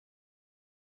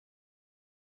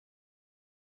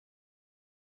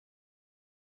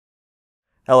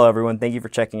Hello everyone, thank you for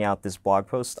checking out this blog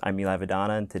post. I'm Eli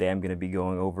Vidana, and today I'm going to be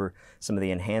going over some of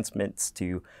the enhancements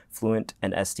to Fluent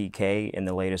and STK in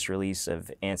the latest release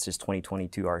of ANSYS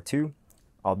 2022 R2.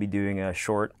 I'll be doing a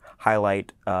short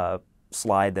highlight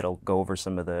slide that'll go over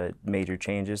some of the major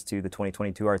changes to the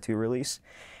 2022 R2 release,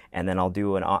 and then I'll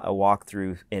do a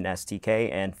walkthrough in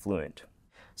STK and Fluent.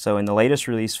 So in the latest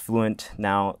release, Fluent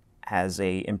now has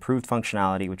a improved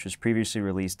functionality which was previously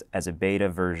released as a beta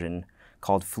version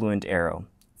called Fluent Aero.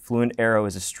 Fluent Aero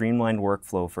is a streamlined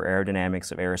workflow for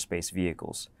aerodynamics of aerospace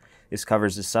vehicles. This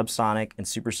covers the subsonic and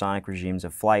supersonic regimes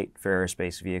of flight for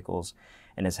aerospace vehicles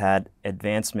and has had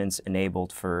advancements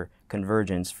enabled for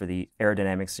convergence for the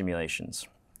aerodynamic simulations.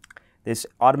 This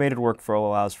automated workflow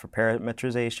allows for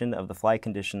parametrization of the flight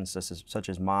conditions such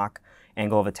as Mach,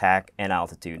 angle of attack, and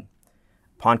altitude.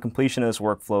 Upon completion of this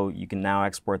workflow, you can now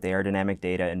export the aerodynamic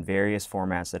data in various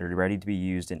formats that are ready to be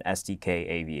used in STK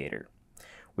Aviator.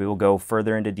 We will go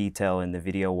further into detail in the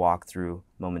video walkthrough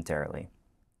momentarily.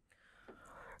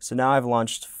 So now I've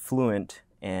launched Fluent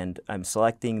and I'm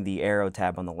selecting the Aero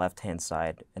tab on the left-hand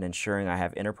side and ensuring I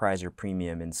have Enterprise or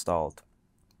Premium installed.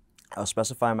 I'll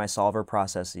specify my solver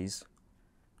processes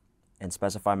and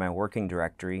specify my working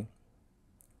directory,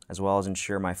 as well as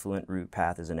ensure my Fluent root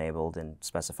path is enabled and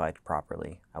specified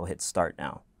properly. I will hit Start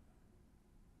now.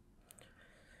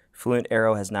 Fluent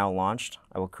Aero has now launched.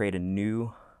 I will create a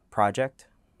new project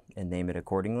and name it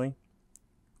accordingly.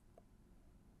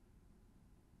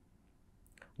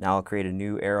 Now I'll create a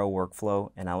new Aero workflow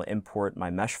and I'll import my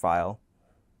mesh file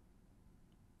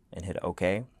and hit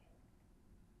OK.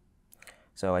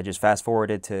 So I just fast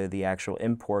forwarded to the actual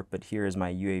import, but here is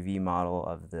my UAV model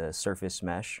of the surface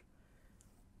mesh.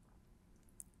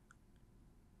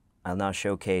 I'll now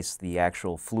showcase the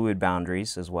actual fluid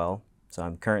boundaries as well. So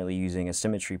I'm currently using a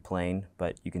symmetry plane,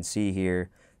 but you can see here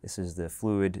this is the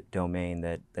fluid domain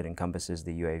that encompasses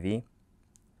the UAV.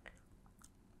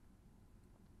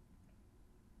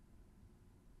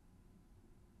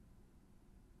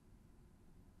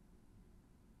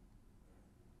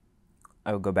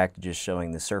 I will go back to just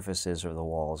showing the surfaces or the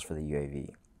walls for the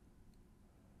UAV.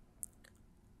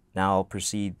 Now I'll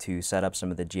proceed to set up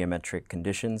some of the geometric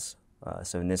conditions.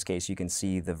 So in this case, you can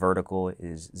see the vertical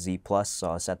is Z+, so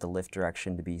I'll set the lift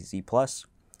direction to be Z+.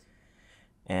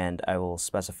 And I will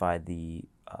specify the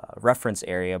reference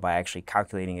area by actually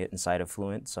calculating it inside of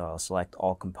Fluent. So I'll select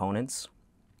all components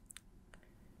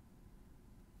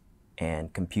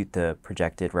and compute the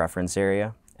projected reference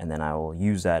area, and then I will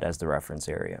use that as the reference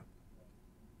area.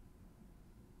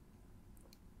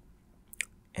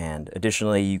 And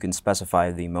additionally, you can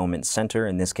specify the moment center.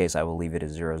 In this case, I will leave it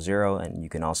as 0, 0, and you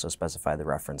can also specify the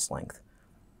reference length.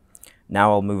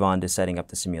 Now I'll move on to setting up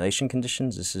the simulation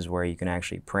conditions. This is where you can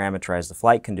actually parameterize the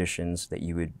flight conditions that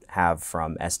you would have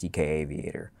from STK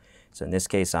Aviator. So in this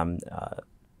case, I'm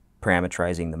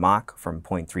parameterizing the Mach from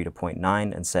 0.3 to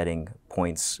 0.9 and setting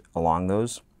points along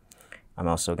those. I'm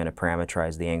also going to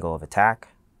parameterize the angle of attack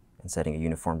and setting a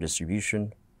uniform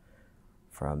distribution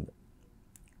from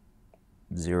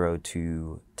 0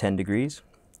 to 10 degrees.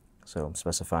 So I'm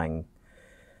specifying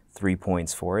 3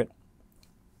 points for it.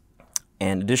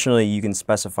 And additionally, you can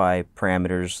specify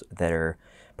parameters that are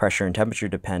pressure and temperature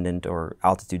dependent or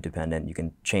altitude dependent. You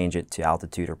can change it to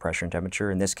altitude or pressure and temperature.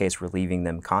 In this case, we're leaving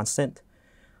them constant.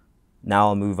 Now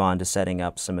I'll move on to setting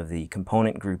up some of the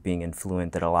component grouping in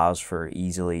Fluent that allows for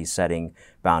easily setting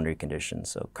boundary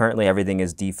conditions. So currently everything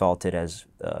is defaulted as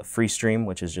free stream,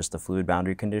 which is just the fluid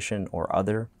boundary condition, or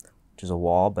other, which is a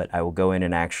wall, but I will go in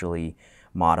and actually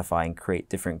modify and create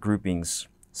different groupings,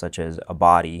 such as a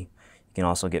body. You can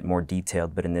also get more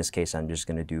detailed, but in this case, I'm just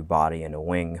going to do body and a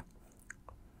wing.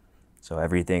 So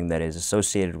everything that is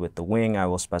associated with the wing, I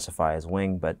will specify as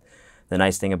wing, but the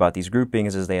nice thing about these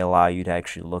groupings is they allow you to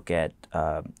actually look at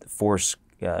force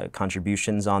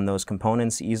contributions on those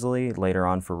components easily later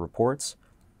on for reports.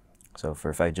 So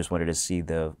if I just wanted to see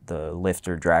the lift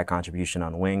or drag contribution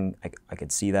on wing, I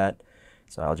could see that.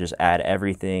 So I'll just add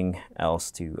everything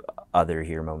else to other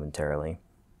here momentarily.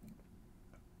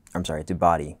 I'm sorry, to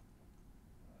body.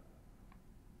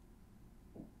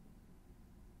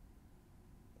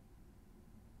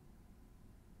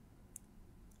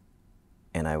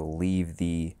 And I will leave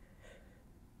the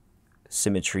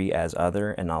symmetry as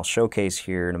other, and I'll showcase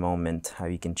here in a moment how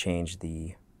you can change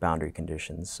the boundary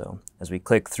conditions. So as we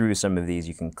click through some of these,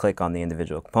 you can click on the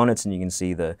individual components and you can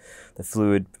see the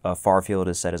fluid far field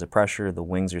is set as a pressure, the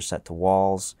wings are set to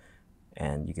walls,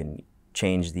 and you can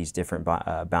change these different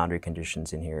boundary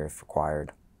conditions in here if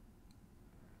required.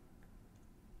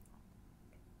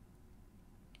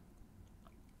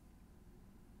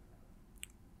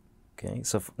 Okay,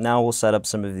 so now we'll set up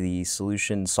some of the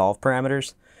solution solve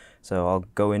parameters. So I'll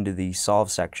go into the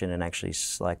solve section and actually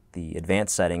select the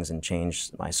advanced settings and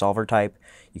change my solver type.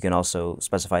 You can also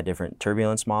specify different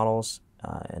turbulence models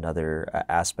and other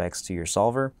aspects to your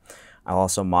solver. I'll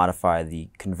also modify the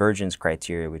convergence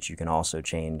criteria, which you can also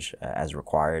change as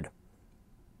required.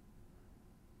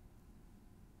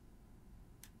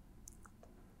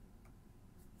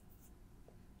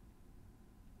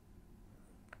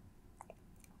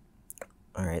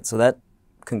 All right, so that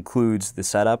concludes the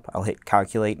setup. I'll hit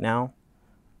calculate now,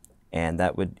 and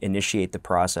that would initiate the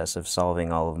process of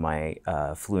solving all of my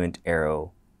Fluent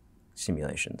Aero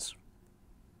simulations.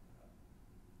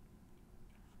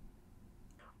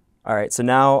 All right, so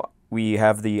now we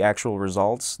have the actual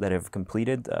results that have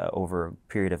completed over a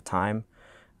period of time.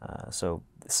 So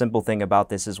the simple thing about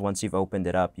this is once you've opened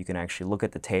it up, you can actually look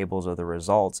at the tables or the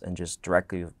results and just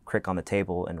directly click on the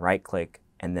table and right-click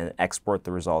and then export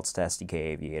the results to STK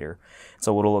Aviator.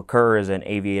 So what will occur is an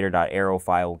aviator.aero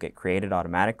file will get created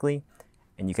automatically,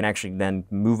 and you can actually then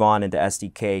move on into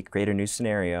STK, create a new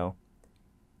scenario,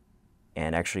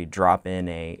 and actually drop in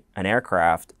an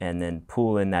aircraft and then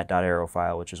pull in that .aero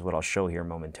file, which is what I'll show here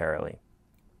momentarily.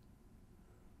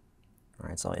 All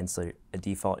right, so I'll insert a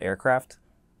default aircraft,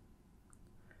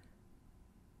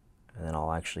 and then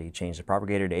I'll actually change the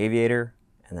propagator to aviator,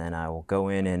 and then I will go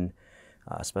in and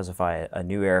specify a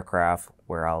new aircraft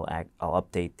where I'll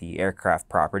update the aircraft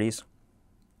properties.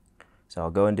 So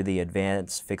I'll go into the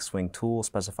advanced fixed wing tool,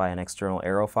 specify an external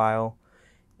aero file,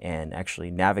 and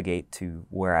actually navigate to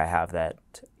where I have that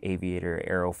aviator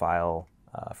aero file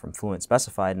from Fluent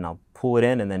specified, and I'll pull it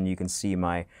in, and then you can see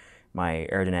my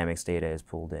aerodynamics data is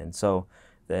pulled in. So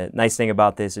the nice thing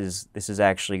about this is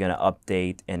actually going to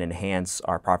update and enhance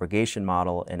our propagation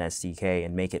model in STK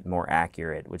and make it more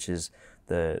accurate, which is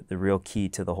the real key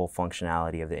to the whole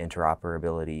functionality of the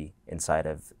interoperability inside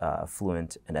of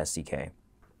Fluent and STK.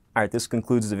 All right, this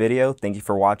concludes the video. Thank you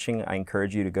for watching. I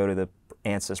encourage you to go to the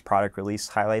ANSYS product release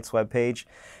highlights webpage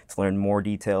to learn more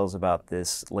details about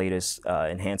this latest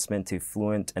enhancement to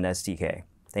Fluent and STK.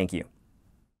 Thank you.